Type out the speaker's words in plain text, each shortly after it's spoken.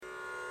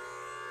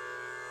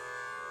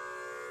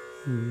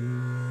This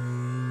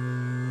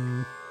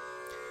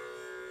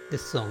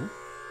song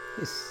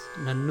is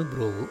Nannu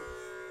Brovu,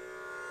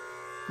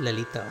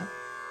 Lalita,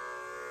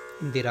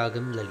 in the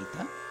Ragam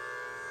Lalita.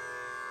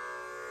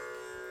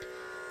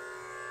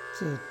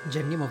 It's a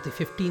Janyam of the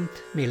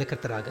 15th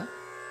Melakarta Raga,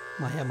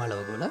 Maya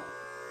Malavagola.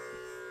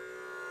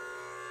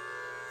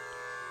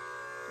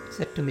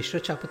 Set to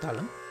Mishra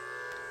Chapatalam,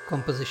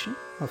 composition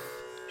of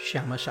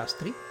Shyama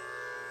Shastri.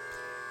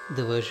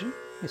 The version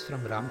is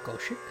from Ram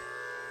Kaushik.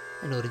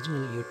 An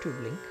original YouTube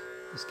link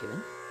is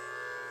given.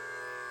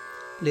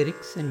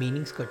 Lyrics and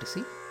meanings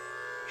courtesy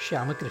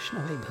Shyama Krishna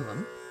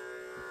Vaibhavam.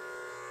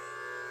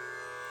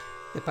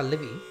 The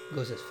Pallavi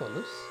goes as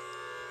follows.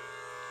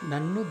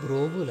 Nannu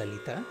Brovu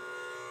Lalita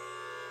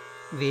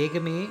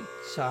Vegame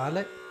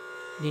Chala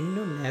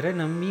Ninnu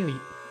Neranammi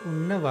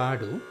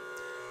Unnavadu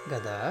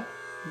Gada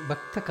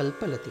Bhakta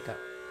Kalpalatika.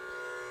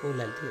 O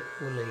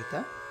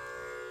Lalita,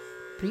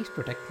 please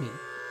protect me.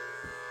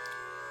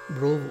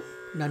 Brovu,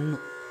 Nannu.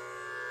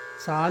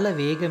 Chala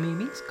Vegame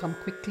means come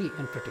quickly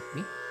and protect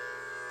me.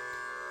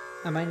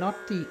 Am I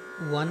not the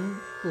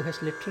one who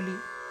has literally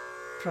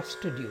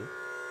trusted you?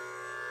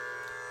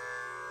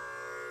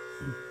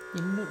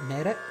 Innu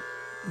Nera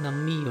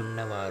Nammi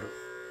Unnavaru.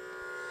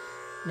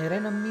 Nera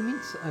Nammi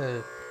means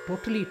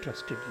totally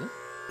trusted you.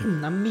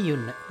 Nammi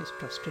Unna is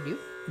trusted you.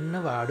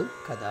 Unnavadu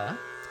Kada.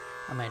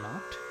 Am I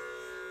not?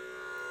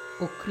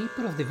 O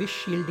creeper of the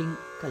wish-shielding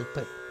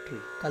Kalpa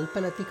tree.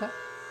 Kalpalatika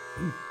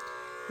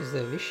is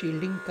the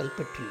wish-shielding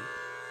Kalpa tree.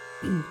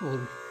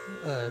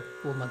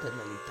 O Mother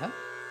Lalita,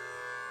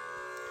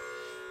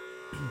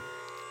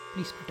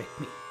 please protect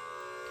me.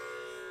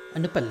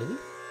 Anupallavi.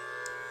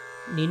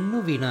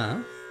 Ninnu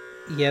Vina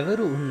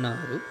Evaru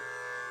Unnaru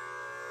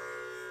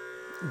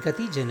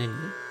Gati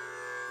Janani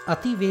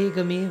Ati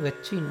Vegame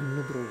Vachi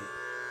Nannu Brovu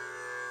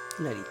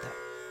Lalita.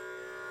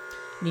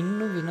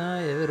 Ninnu Vina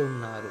Evaru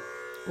Unnaru.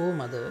 O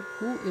Mother,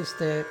 who is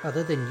there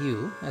other than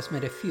you as my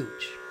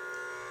refuge?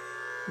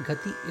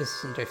 Gati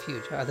is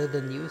refuge, other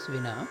than you is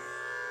Vina.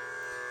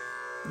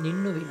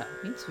 Ninnu Vina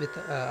means with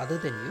other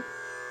than you.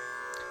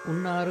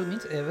 Unnaru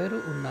means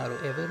Evaru Unnaru.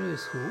 Evaru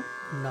is who?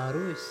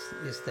 Unnaru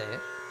is there.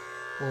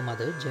 O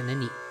Mother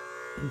Janani,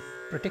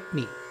 protect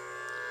me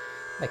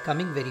by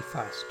coming very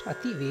fast.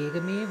 Ati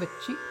Vegame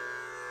Vachi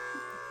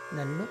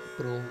Nannu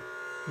Brovu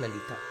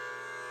Lalita.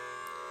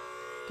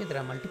 Okay, there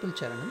are multiple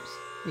charanams.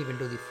 We will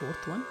do the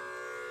fourth one.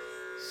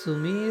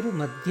 Sumeru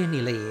Madhya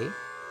Nilaye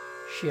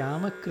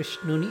Shyama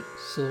Krishnuni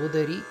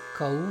Sodari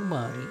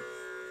Kaumari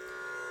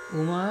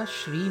Uma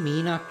Shri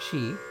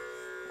Meenakshi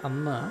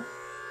Amma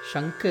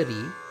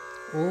Shankari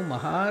O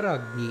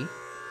Maharagni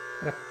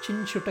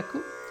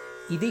Rakchinchutaku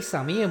Idi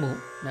Samayamu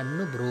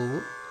Nannu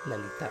Brovu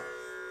Lalita.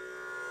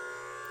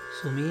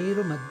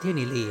 Sumeru Madhya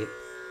Nilaye.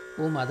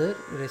 O Mother,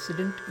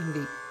 resident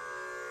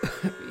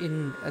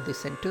in the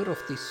center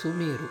of the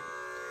Sumeru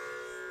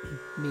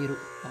Meru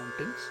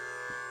mountains.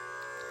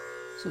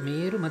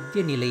 Sumeru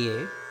Madhya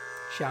Nilaye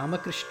Shyama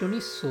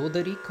Krishnuni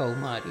Sodari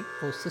Kaumari.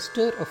 O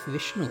sister of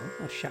Vishnu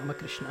or Shyama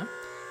Krishna.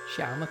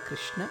 Shyama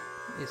Krishna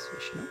is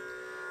Vishnu.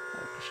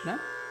 Krishna.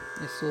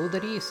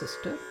 Sodari is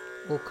sister.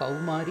 O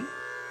Kaumari,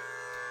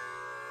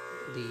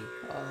 the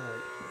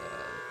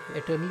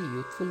eternally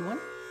youthful one.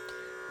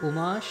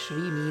 Uma Shri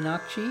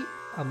Meenakshi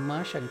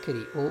Amma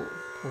Shankari. O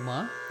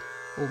Uma,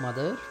 O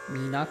Mother,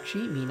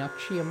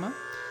 Meenakshi Amma,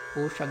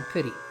 O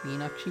Shankari.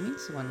 Meenakshi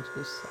means one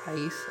whose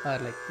eyes are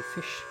like the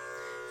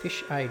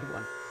fish-eyed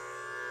one.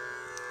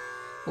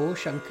 O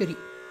Shankari,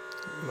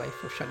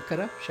 wife of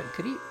Shankara,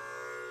 Shankari.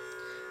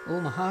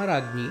 O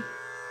Maharagni,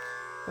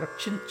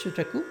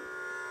 Rakchinchutaku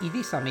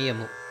Idi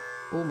Samayamu.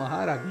 O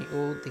Maharagni,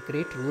 O the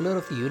great ruler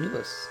of the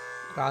universe.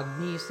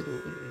 Ragni is the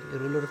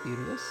ruler of the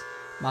universe.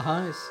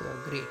 Maha is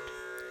great.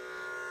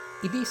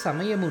 Idi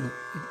Samayamunu.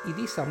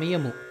 Idi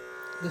Samayamu.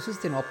 This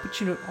is an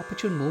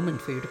opportune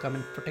moment for you to come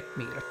and protect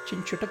me.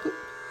 Rakchinchutaku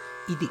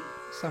Idi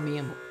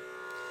Samayamu.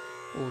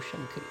 O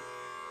Shankari.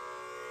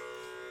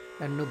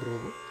 Nannu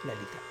Brovu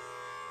Lalita.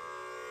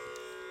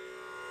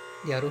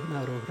 The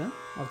Arohana Arohana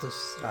of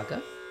this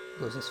raga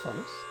goes as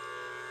follows.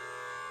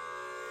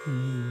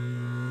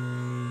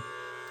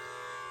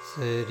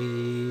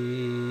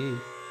 Sari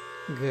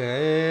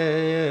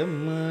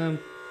Gama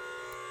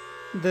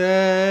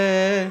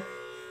Da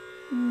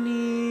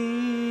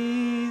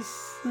Ni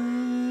Sa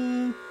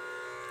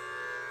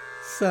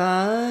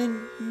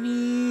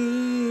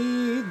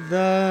Ni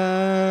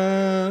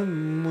Da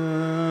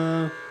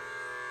Ma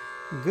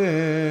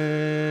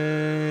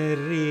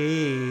Gari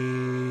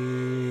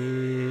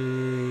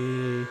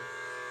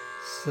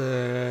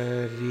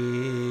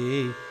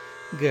Sari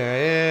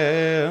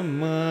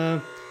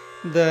Gama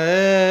Da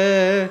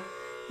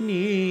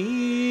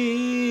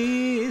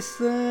Ni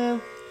Sa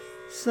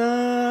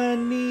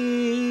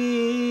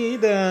Ni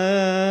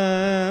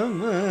Da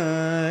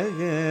Ma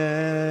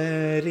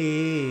Gari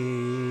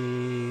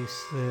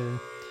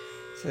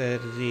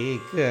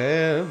Sari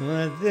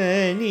Gama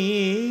Da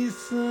Ni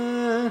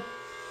Sa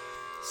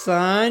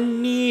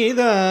Ni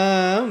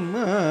Da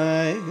Ma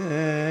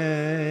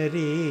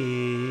Gari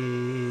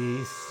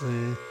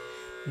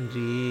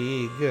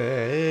Ri ga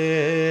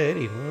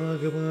ri ma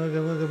ga ma ga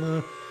ma ga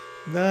ma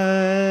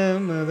da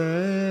ma da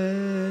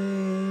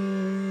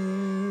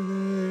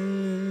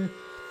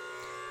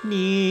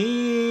ni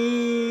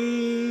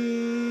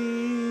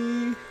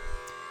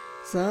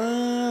sa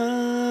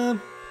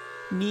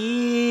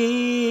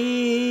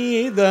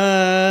ni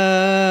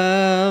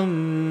da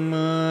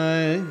ma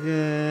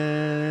ga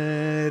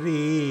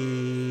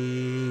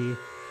ri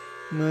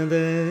ma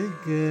da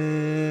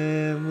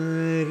ga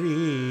ma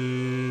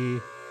ri.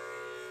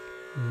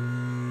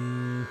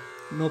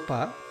 No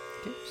pa.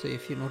 Okay, so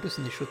if you notice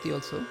in the Shruti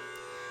also,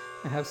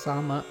 I have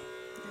Sama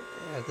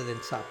rather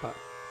than Sapa.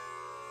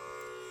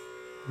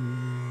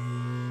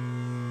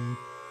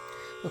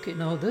 Okay,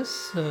 now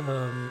this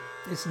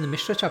is in the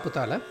Mishra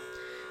Chaputala.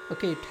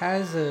 Okay, it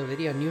has a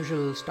very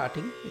unusual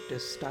starting. It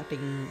is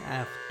starting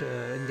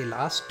after in the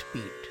last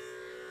beat.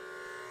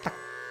 Tak,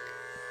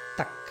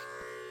 tak,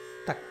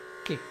 tak,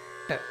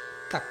 kitta,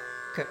 tak,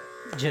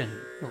 jan.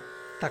 No,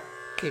 tak,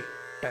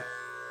 kitta,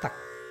 tak,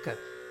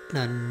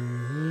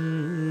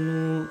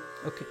 nannu.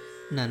 Okay,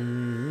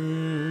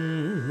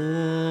 nannu.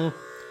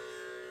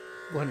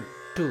 1,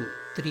 2,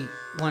 3,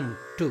 1,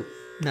 2.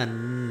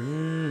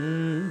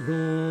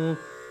 Nannu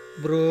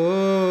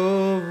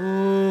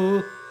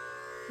brovu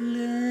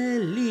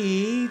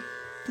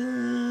lalita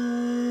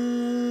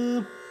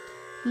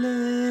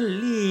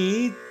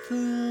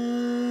lalita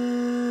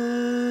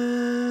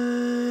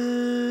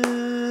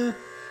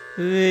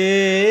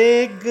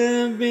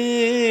vegame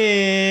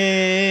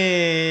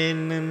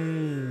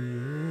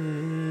nannu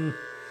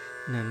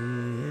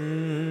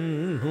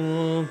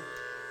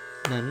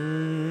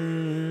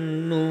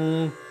nannu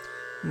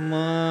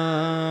ma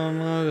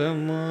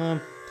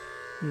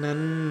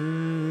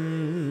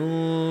nannu.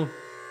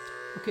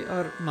 Okay,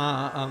 or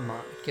ma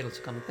it can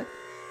also come with that.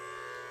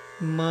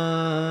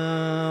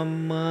 Ma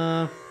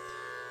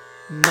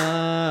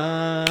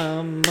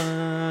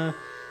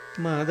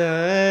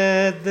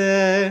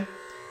madada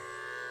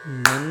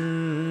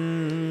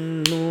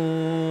nannu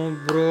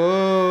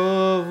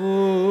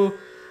brovu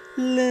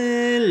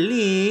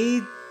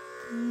lalita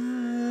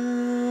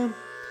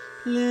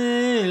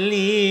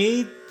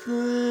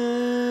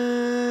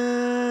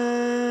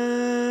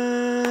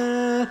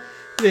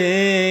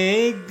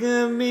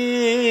vegame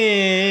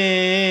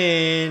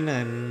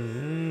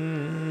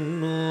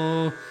nannu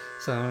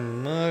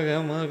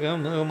samagama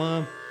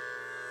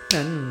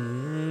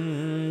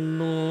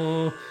nannu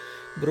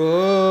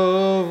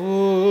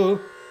brovu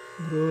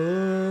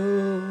lalita.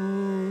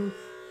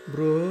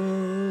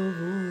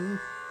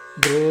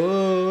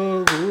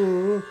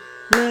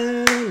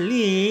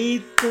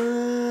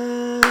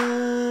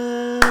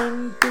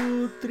 1,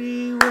 2,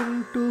 3,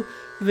 1, 2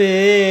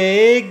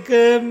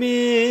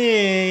 vegame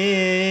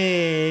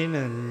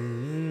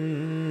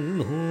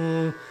nannu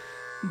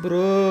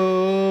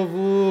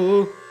brovu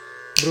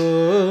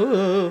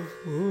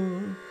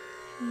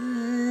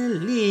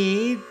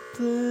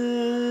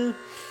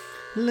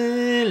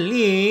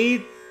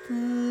lalita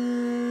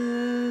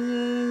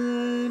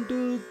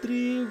 2,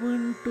 3,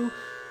 1, 2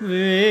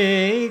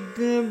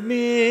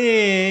 vegame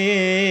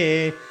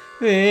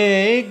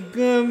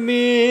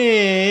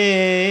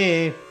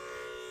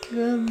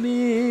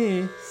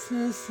game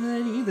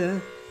sasanida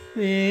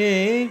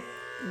ve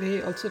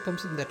also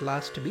comes in that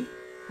last beat.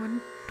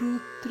 1, 2,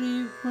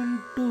 3, 1,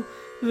 2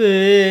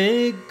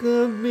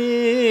 vegame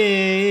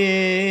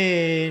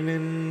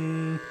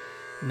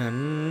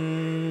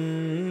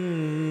nannu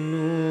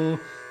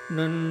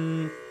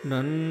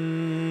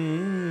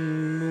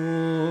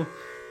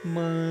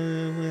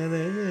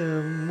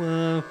mamadayamma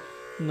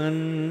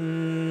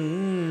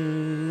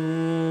nannu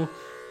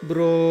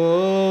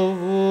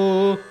brovu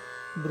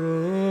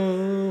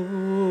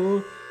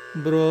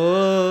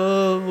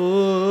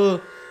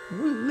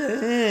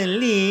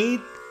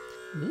lalita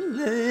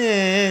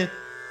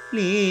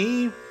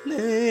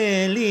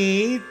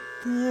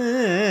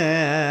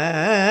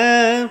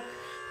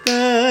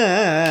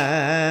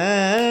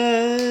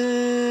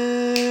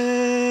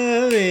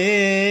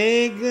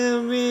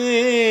vegame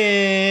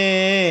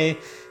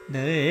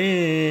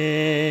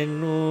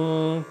nannu.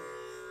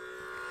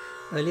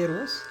 Earlier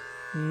was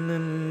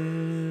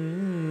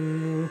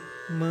nannu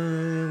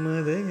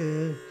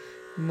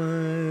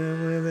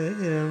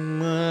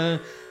mamadayamma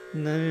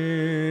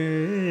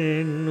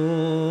nannu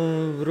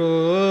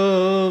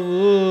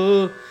brovu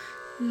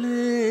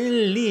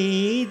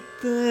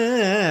lalita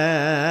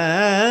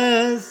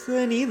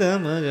sanida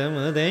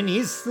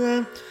magamadhanisa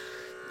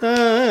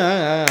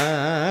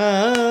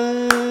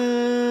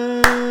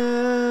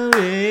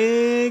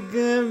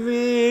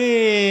vegame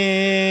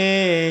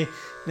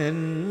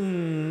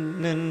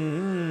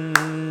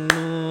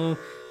nannu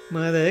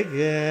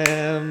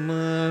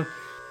madagama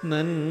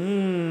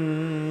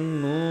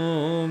nannu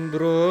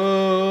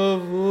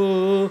brovu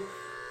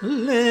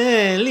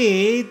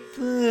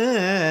lalita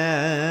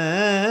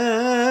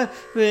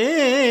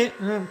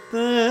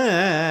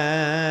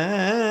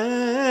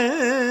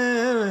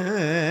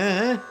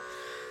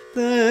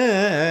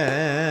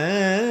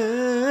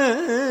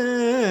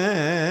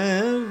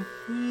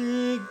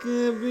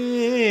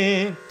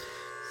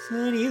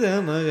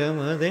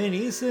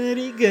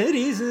sari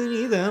gari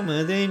sani da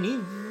madani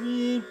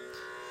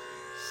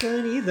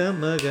sani da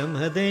maga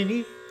madani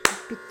 1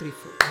 2 3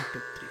 4 1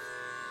 2 3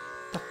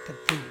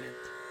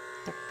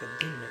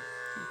 takkadinat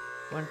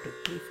 1 2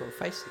 3 4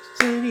 5 6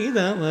 sani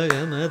da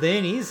maga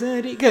madani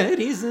sari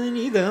gari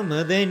sani da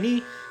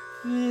madani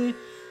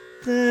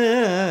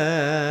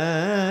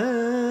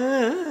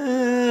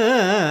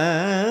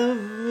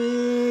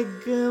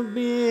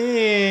வேகமே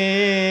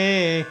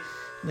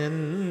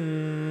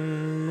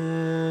நன்னு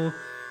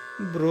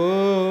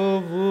ப்ரோவுலி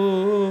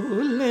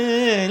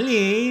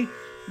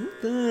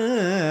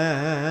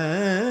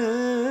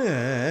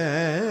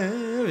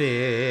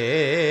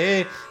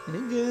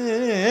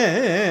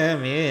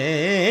வேகமே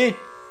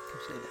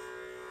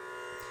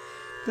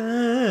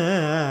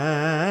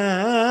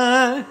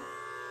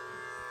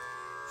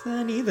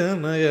சனி த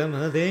மக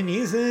மதனி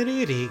சரி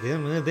ரிக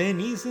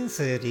மதனி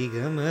சரி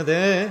க மத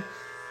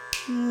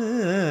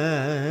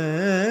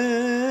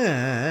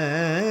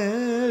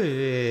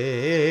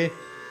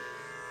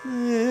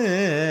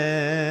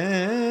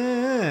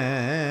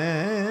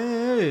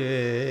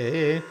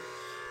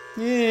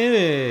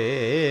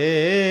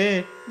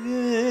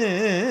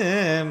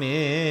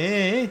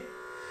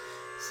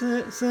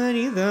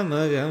சனி த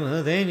மக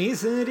மதனி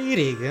சரி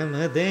ரிக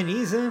மதனி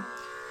ச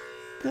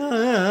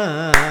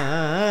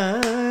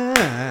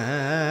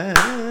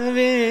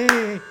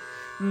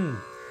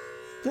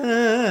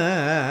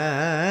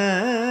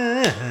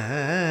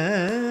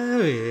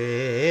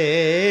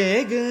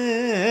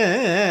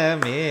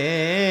வேகமே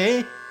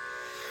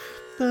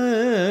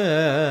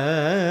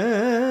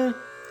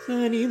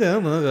சனி த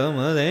மக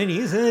மதனி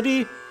சரி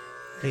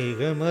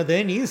ரிக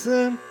மதனி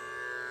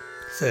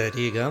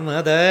சரி க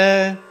மத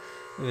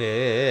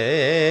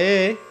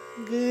வேகமே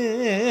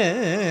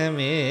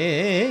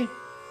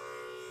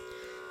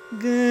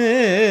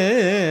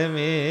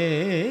கமே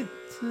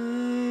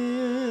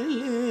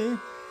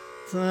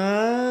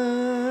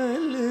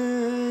சால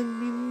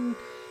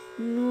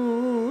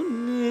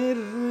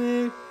நூனெர்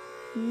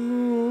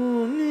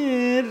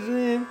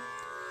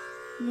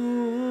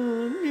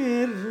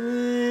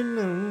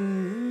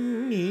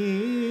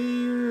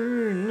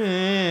நம்மீயுள்ன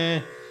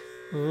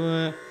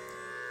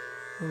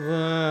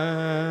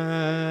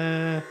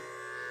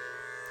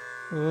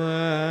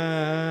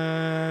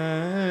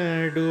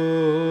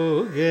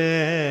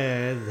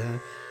வாடோகத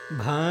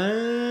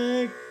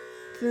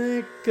பக்த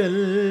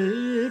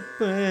Kalpalathika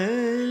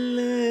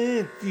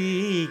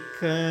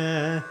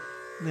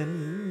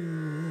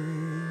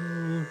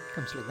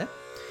comes like that.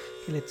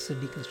 Okay, let's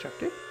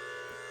deconstruct it.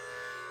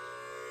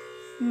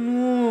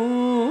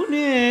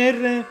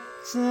 நூனெர்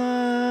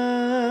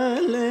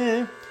சால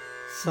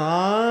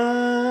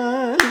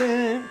சால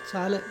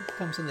Sala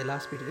comes in the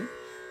last bit again.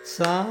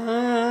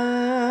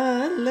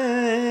 சால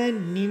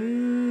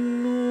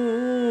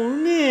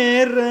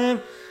நின்னூனெர்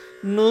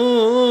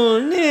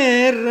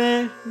நூனெர்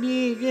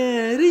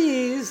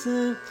நிகரிச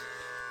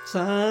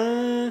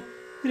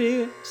சாரி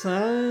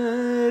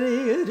சாரி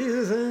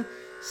கரிச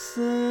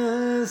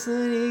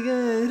சரி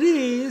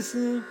கரிச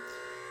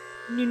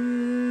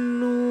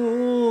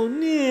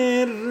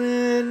நின்னூனெர்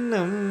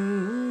நம்மீயுள்ன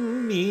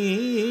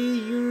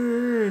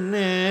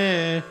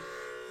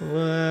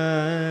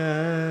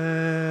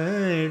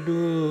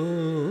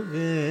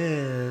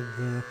வாடுகத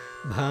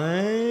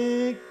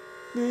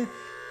பக்த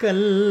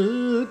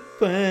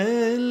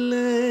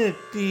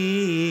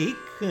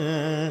கல்பலதிகா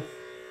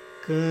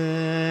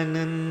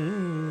கனன்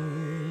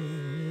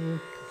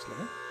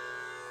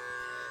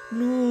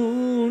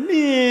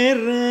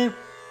நூனெர்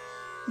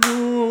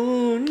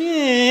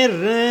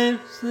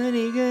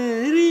சரி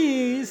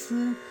கரிச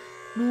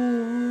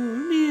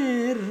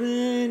நூனெர்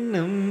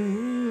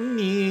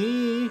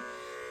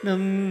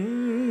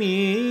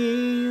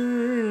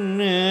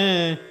நம்மீயுள்ன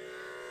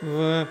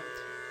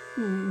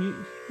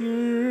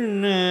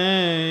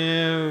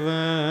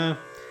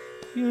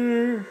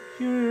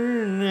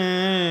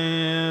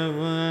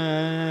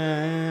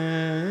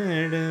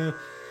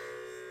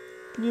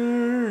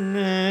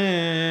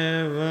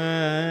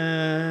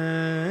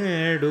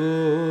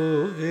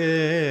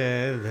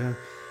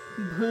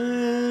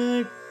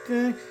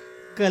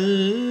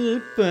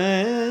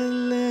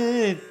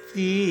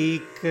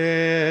கல்பலதிக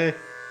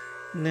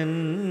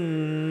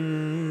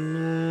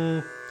நன்னு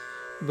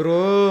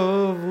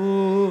ப்ரோவு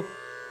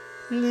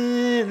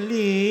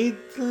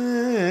லலித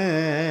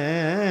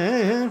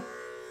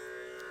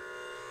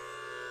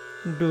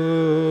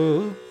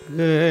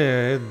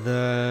டோகத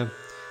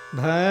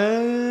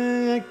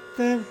பக்த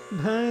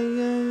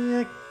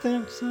பயக்த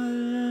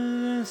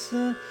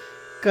ச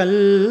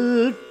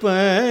கல்பலதி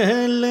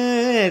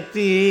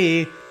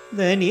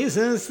தனி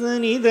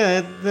சனி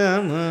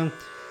தம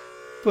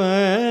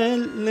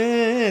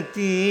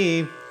பலதி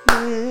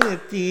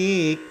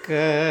லதிக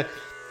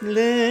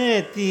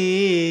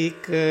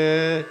லதிக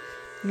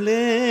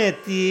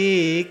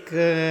லதிக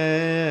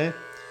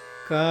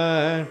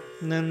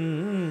கானன்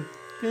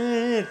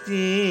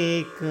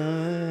லதிக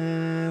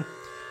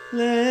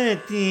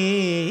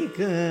லதிக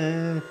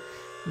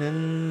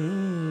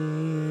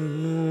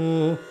நன்னு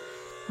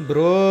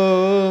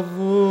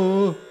ப்ரோவு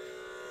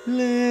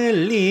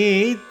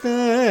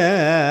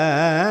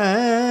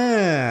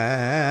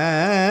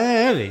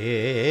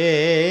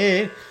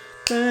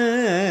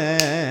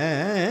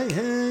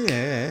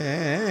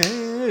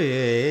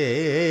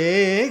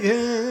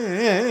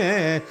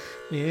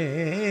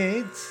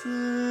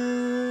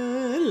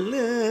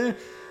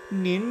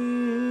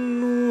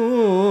நின்னு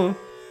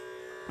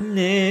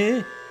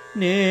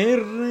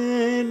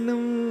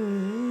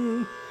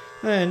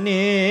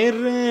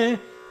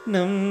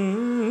நேரணம்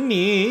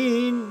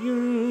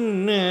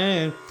நீயுண்ண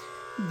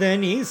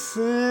தனிச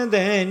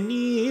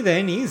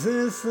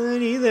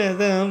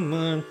சனிததம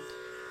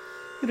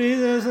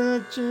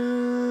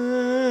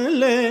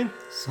ரிதசச்சல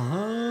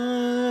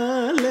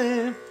சால.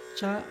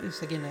 Cha is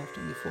again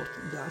after the fourth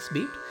last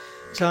beat.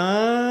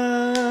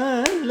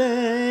 சால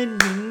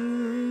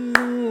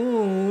நின்னு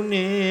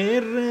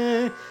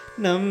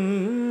நேரணம்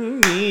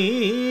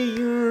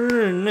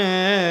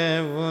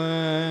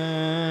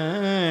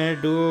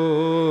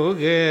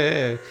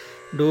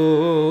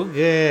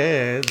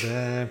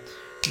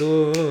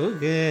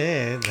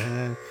டோகத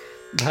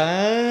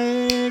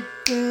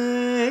பக்த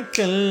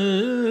கல்பலத்திக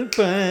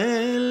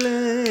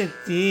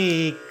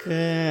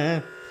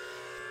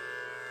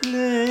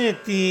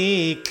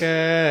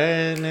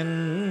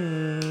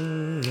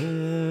நன்னு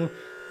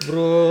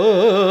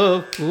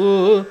ப்ரோபு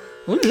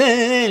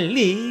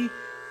உலலி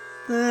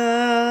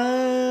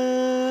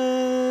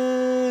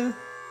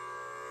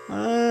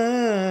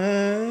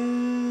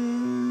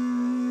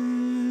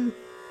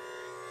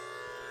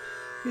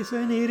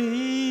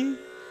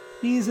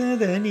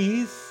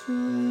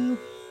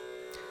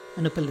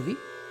అనుపల్లవి.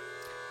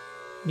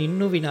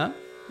 నిన్ను వినా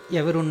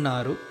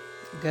ఎవరున్నారు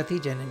గతి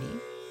జనని.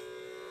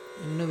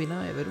 నిన్ను వినా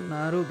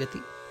ఎవరున్నారు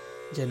గతి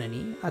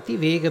జనని అతి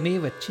వేగమే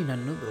వచ్చి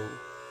నన్ను బ్రోవు.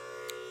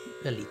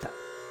 లలిత.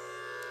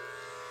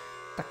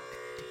 టక్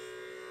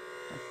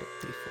 1 2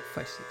 3 4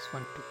 5 6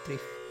 1 2 3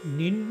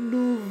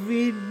 నిన్ను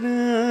వినా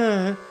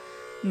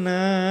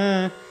నా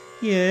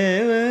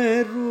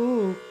ఎవరు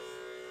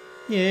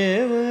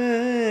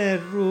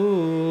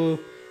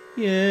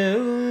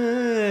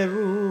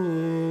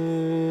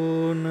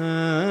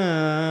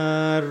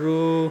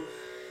నారు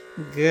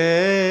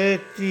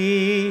గతి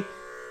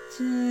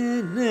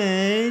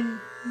జనని.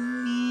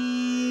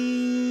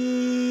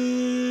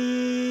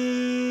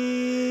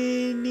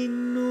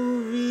 నిన్ను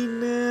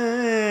వినా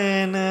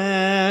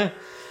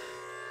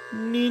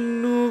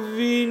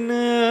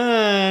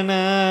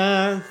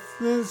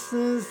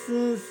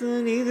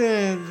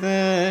సనిదద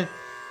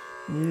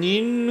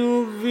నిన్ను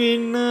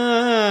వినా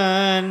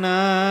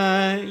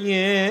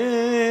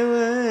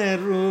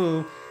ఎవరు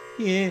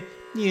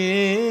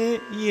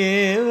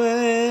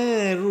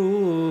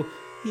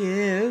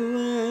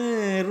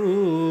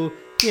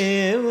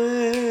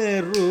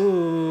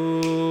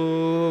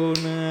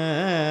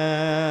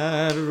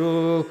నారు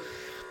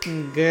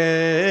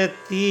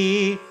గతి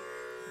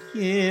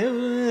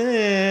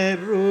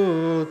ఎవరు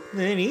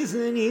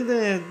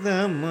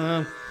సనిదమ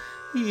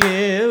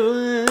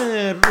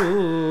ఎవరు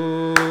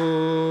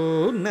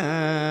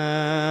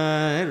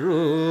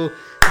నారు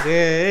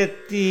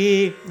గతి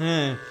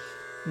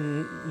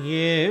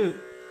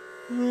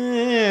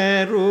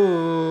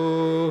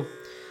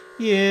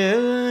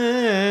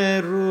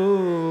ఎవరు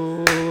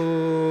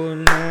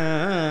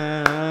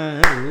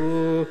నారు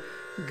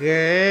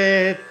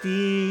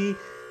గతి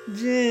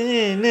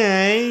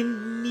జనని.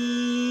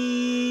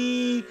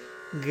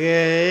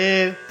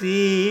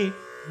 గతి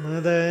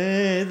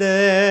మదద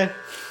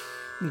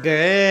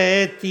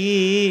గతి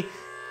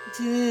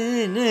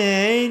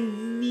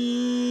జనని.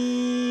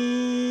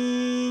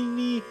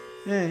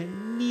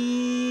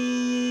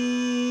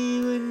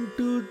 1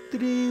 2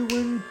 3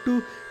 1 2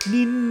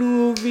 నిన్ను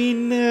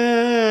వినా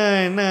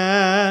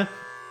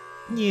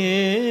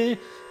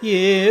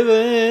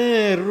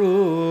ఎవరు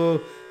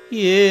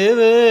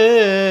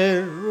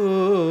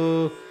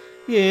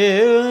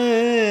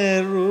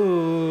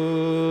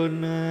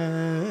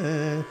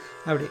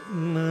அப்படி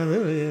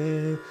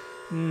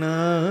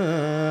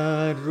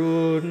நாரு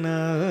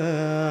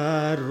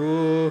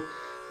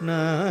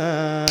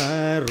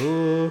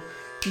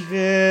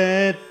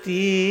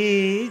கதி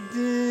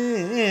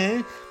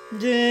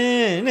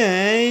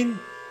ஜனனி.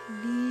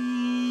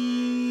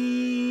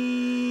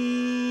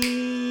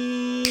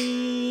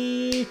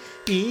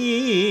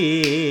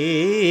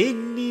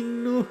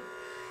 నిన్ను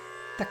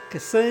తక్క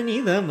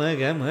సనిద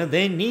మగమద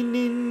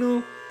నిన్ను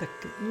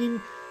తక్క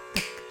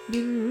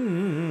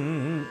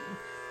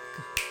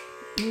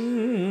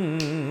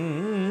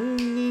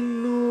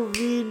నిన్ను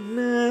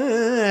వినా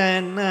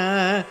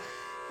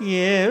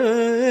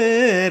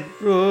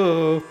ఎవరు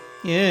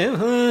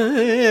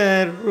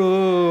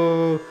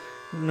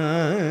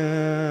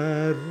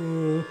నారు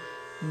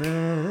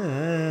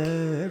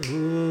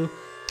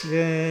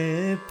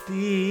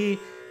గతి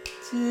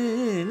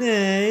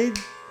జనని.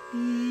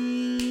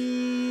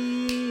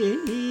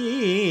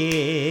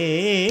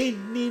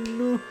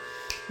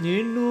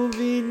 నిన్ను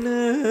వినా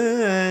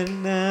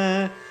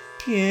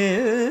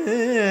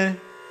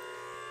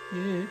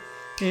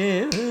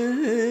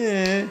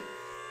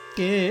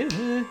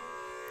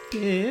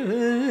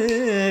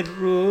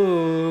ro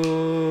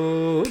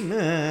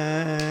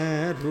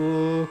naro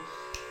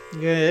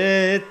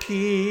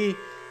gati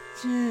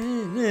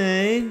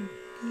janani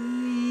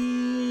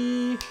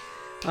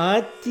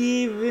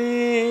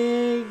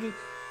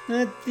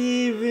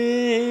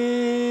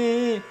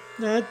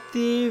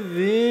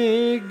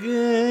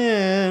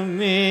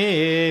ativegame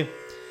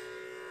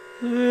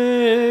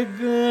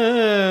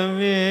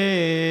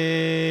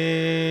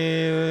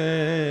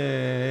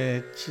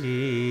vachi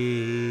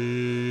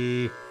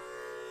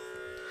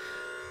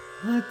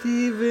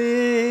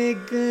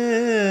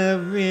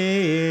ativegame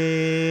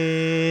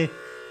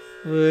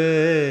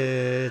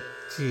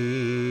vachi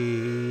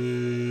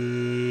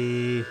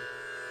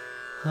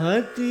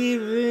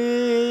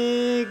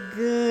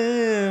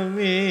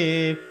ativegame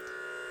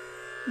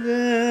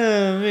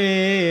game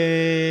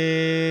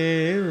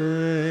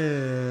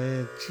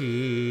vachi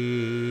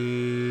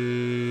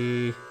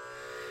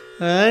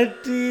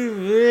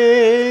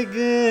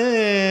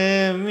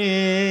ativegame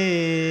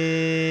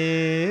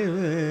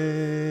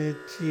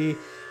vachi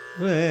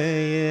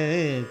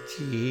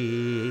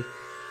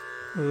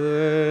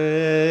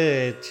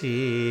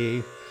vachi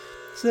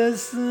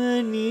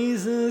sasani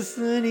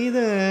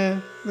da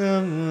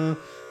nama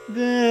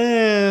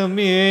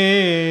game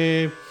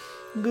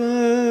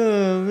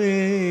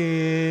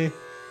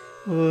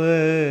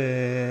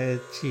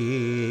vachi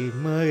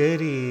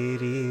magari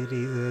ri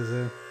ri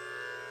sa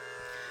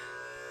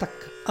Tak.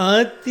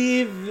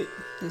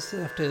 This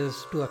after is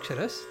 2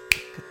 aksharas.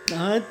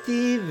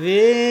 ativegame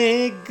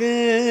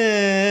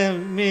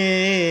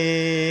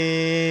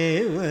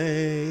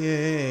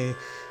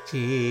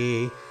vachi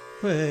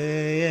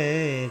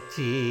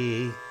vachi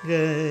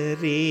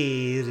gari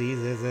ri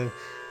sa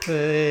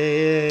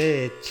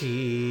vachi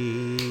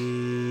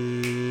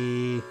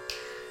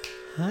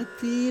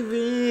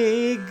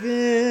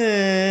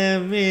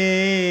ativegame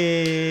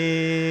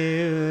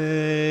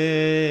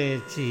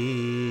vachi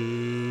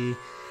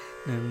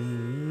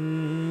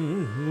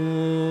nannu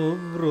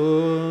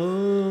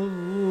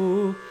brovu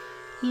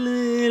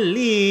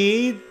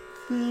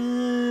lalita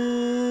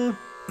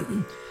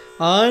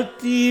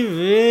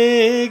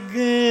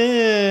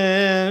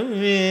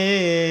ativegame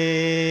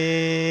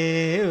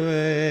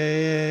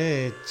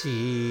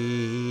vachi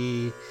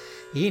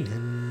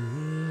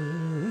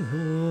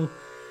inannu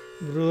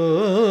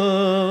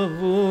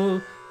brovu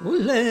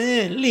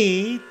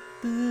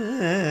lalita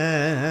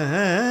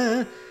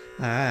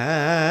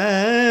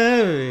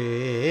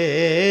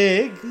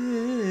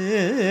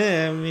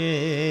avegame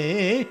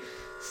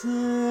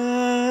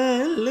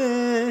sala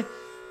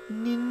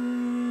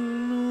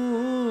ninnu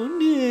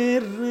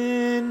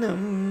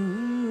niranam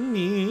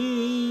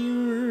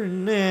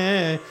niyulna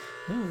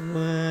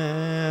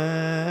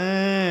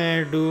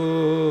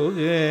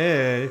vaduga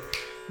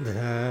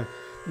dha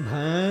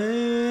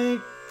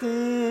bhakta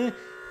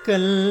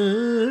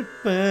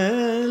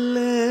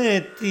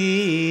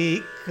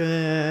kalpalatika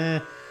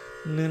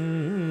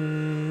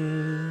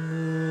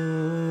nannu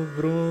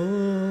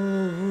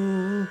brovu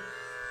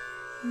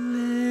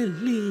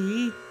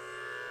lalita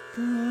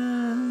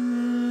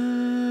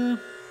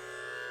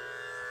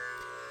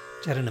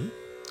Charanam.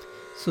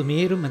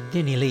 Sumeru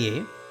Madhya Nilaye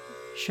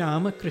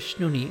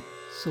Shamakrishnuని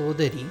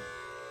సోదరి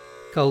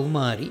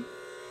కౌమారి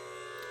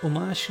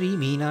ఉమాశ్రీ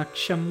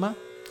మీనాక్షమ్మ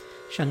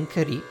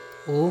శంకరి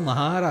ఓ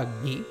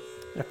మహారాజ్ఞి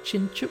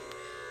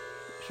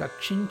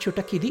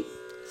రక్షించుటకిది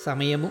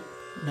సమయము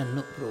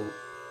నన్ను బ్రోవు.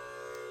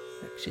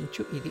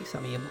 రక్షించు ఇది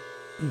సమయము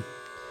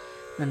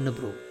నన్ను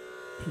బ్రోవు.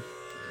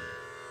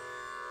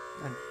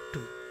 1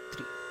 2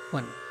 3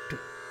 1 2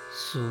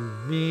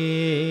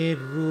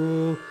 సుమేరు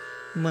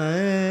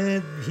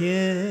మధ్య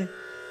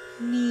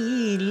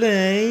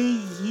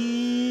నీలయే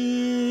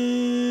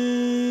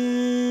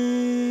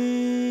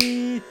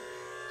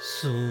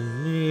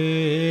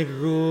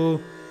సుమేరు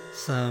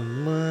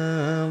సమమ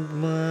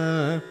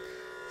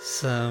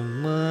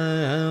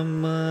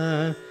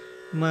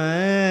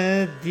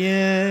మధ్య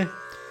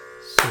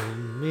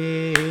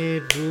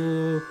సుమేరు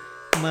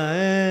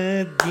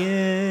మధ్య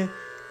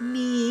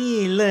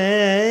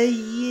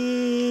నీలయే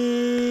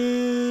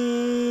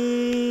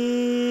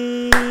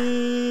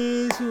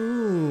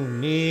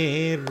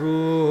సుమేరు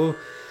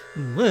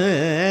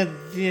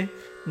మధ్య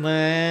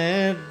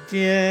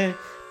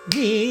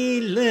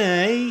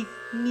నీలయే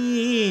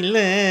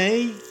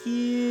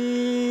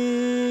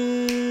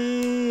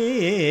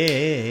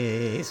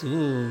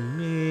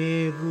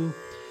సుమేరు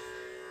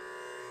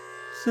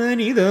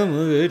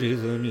సనిదమగరి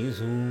సని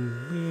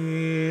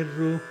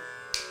సుమేరు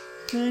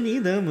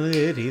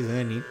సనిదమగరి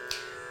సని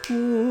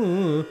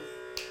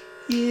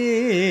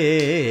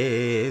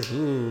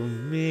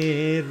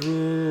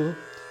సుమేరు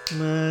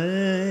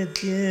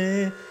మధ్య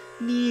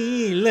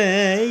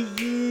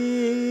నీలయే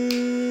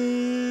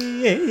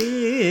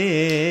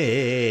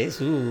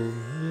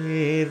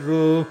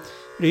సుమేరు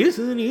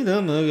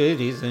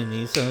రిసనిదమగరి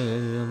సని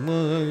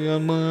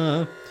సగమగమ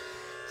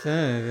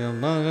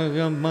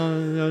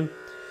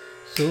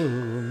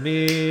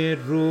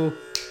సుమేరు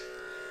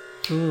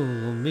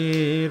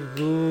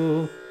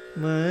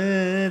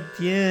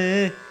మధ్య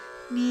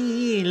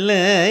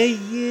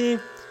நீலயே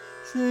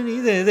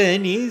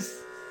சனிதனி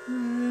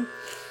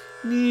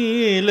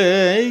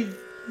நீலயே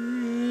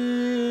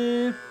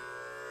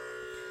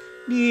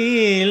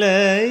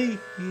நீலயே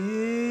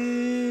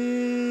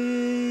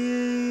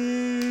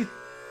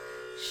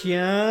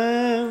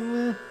ஷியாம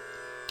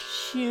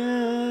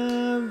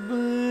ஷியாம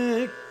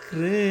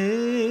கிருஷ்ணுனி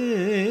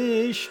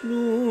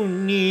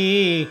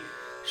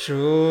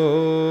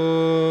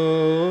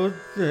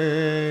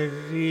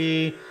ஷோதரி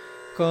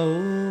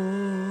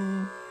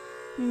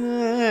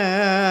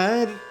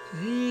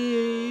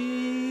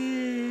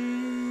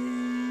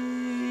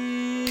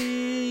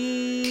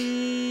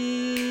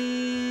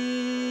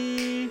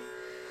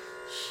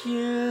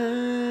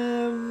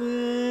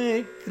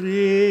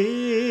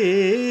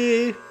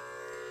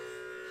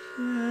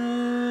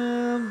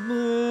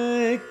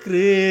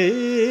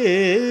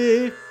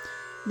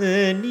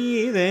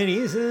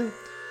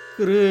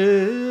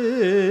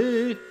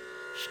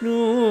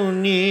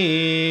கிருஷ்ணுனி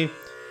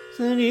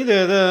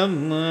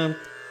சனிததம்ம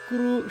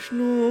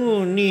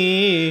கிருஷ்ணுனி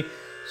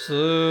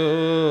சோதரி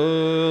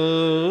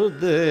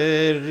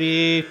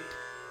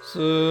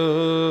சோதரி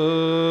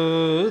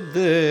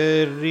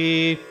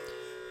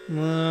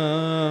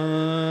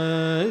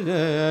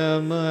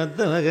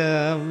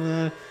மகமதகம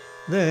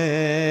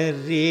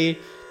தரி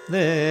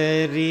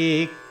தரி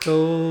கௌ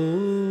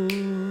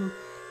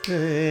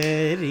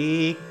தரி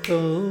கௌரி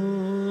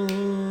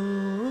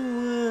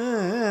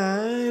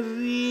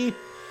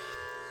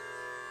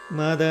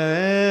மத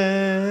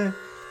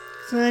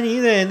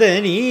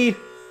சனிதனி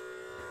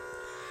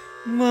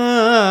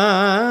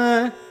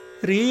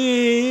மாரி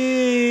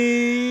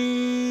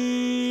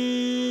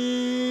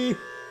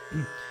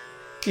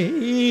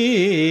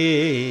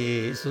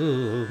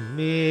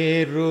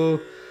சுமேரு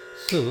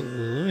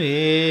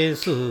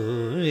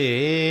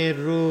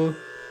சுமேரு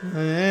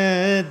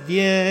மத்ய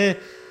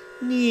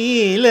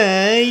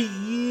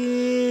நீலயே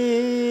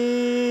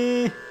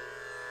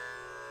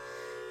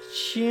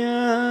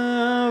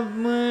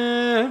ஷியாம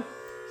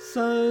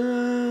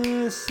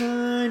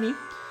சனி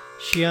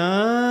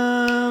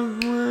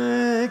Shyama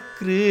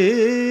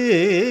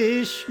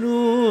கிருஷ்ணுனி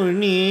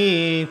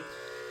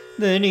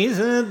தனிச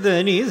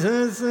தனிச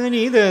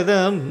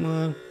சனிததம்ம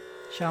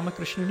Shyama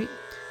Krishnuni,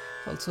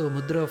 also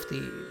mudra of the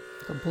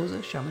composer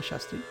Shyama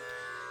Shastri.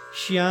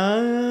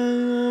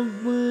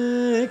 Shyama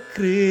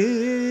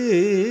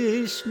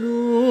கிருஷ்ணுனி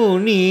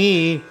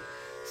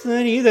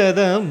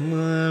சனிததம்ம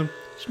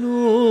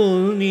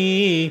ஸ்னூனி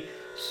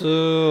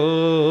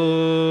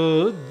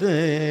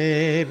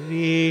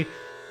சோதரி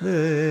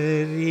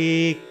தரி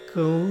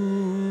Gowri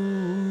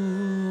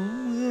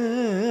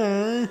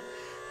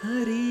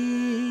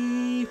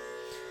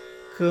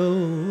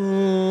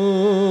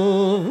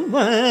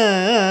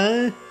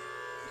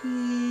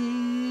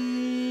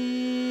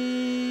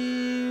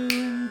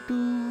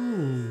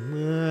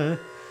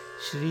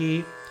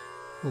Shri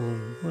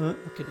Uma.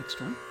 Okay, next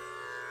one.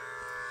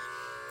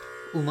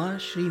 Uma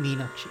Shri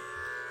Meenakshi.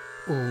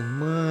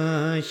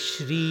 Uma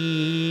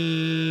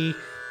Shri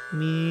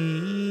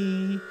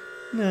Meena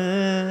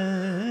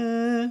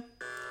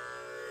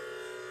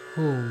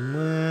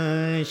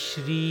Uma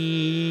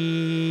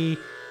Shri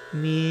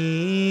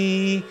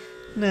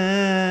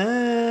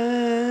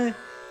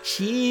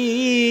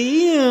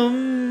Meenakshi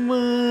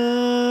Amma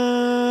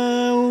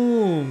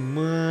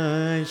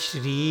Uma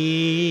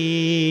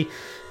Shri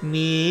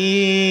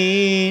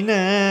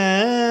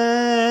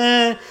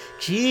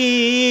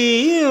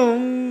Meenakshi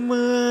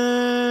Amma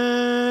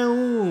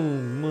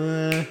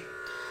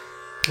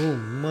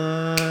Uma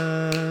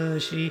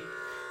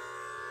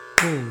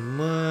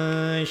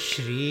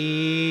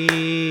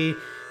Shri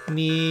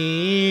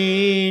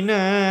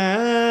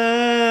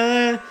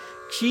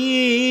Meenakshi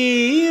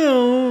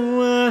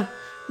Amma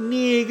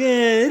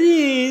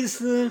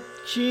Nigarisa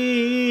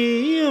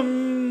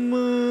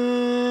Amma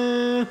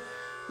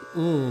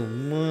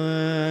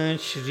Uma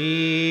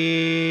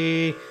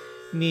Shri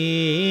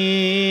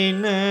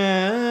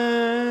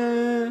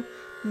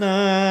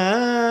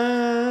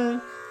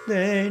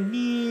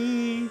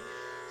Dani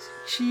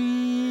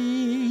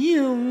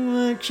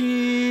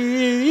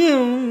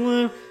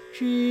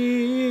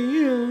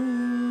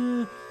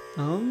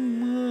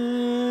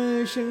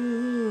Amma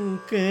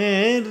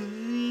Shankari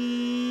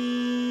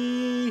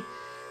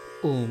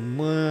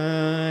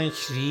Uma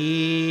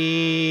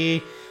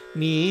Shri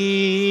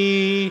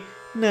Meenakshi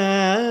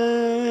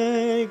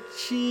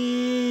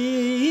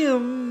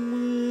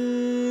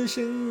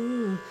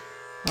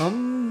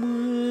Amma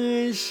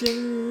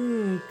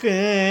Shankari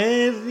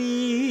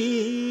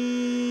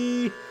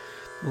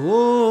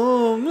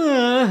Om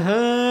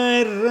Maharagni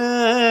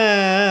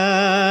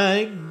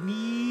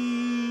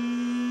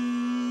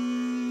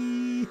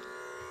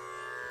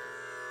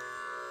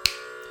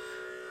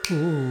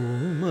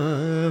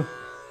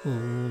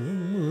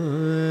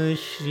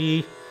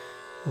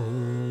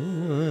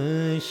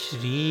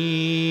Shri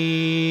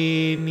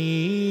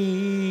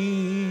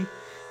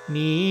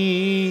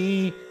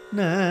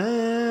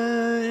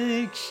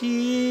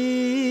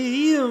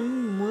Meenakshi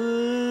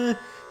Amma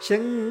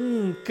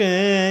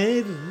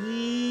Shankari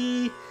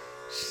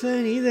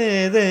Sanida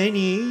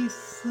దని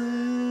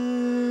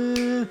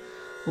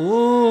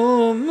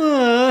ஓம்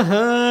மகாராக்னி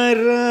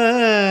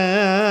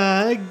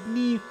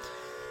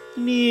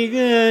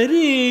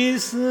நிகரி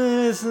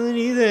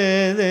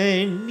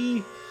சனிதனி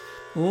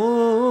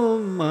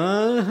ஓம்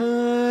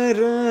மகாராக்னி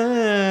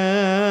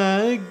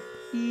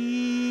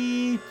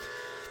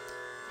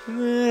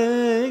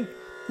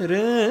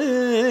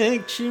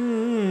ரக்ஷிம்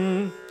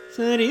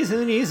சரி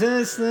சனி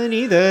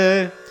சனித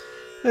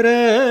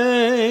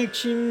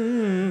ரக்ஷிம்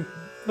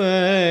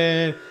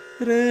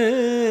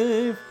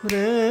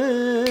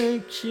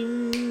ரக்ஷிம்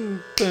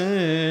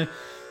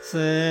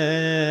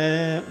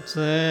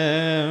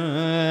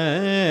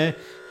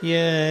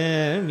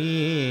yummy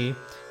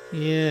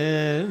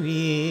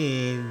yummy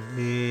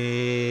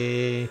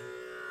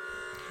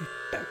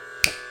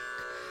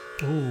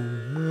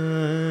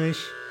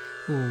உமாஷ்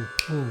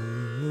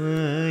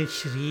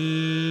Sri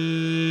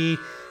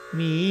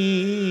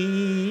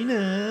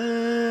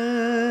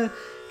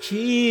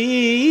Meenakshi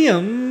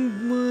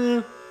அம்மா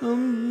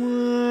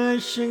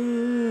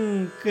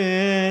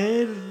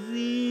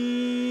சங்கரி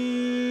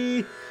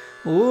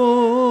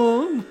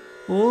ஓம்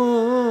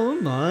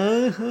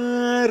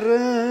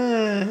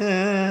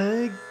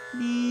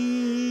மகாராக்னி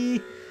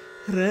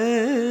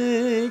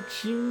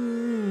ரக்ஷிம்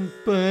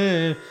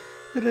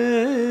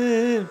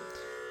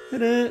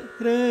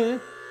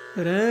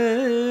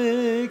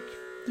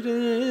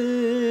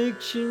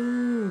ரக்ஷிம்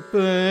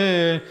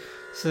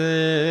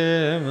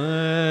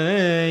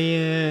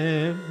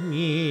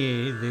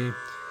சமயமீது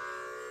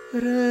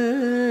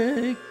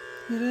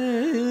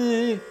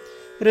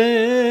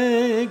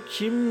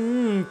ரக்ஷிம்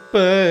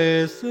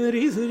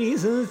சரி சரி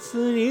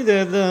சனி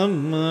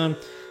ததம்ம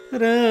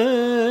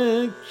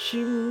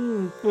ரக்ஷிம்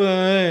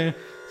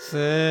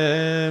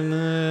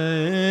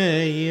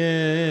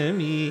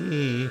சமயமீ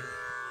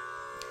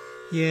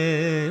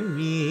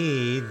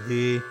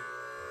யமீது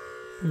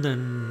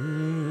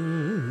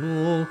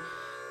நன்னோ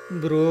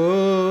bro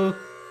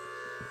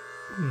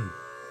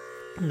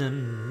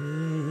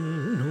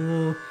நன்னோ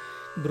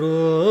bro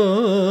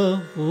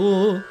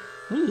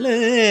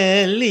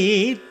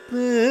லலித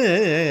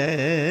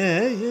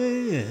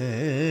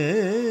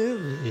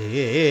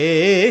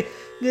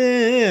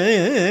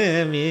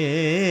கமே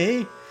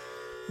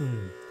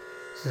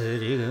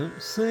சரிகம்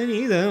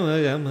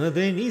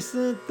சரிதமகமதனி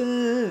சத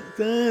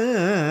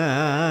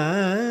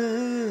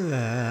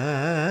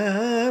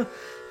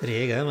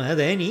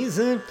ரேகமதனி ச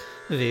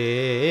வே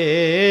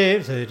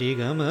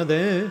சரிகமத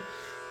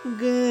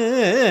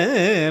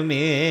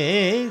கமே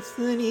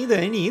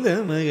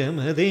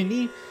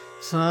சனிதனிதமகமதனி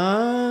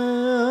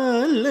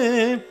சால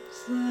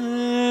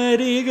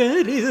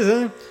சரிகரி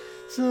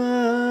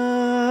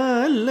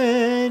சால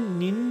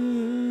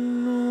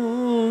நின்னு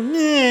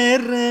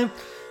நேர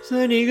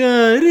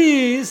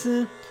சனிகரிச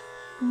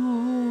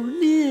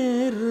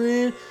நேர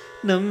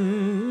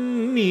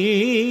நம்மியுள்ன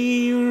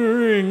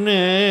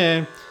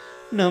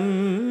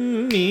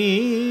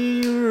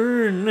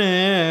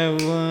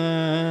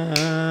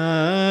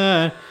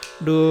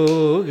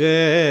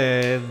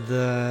டோகத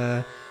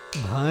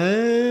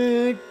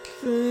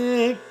பக்த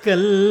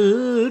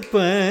கல்பலதிக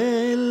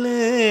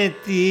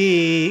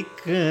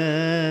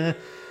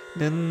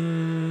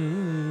நன்னு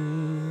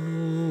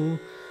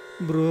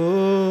ப்ரோ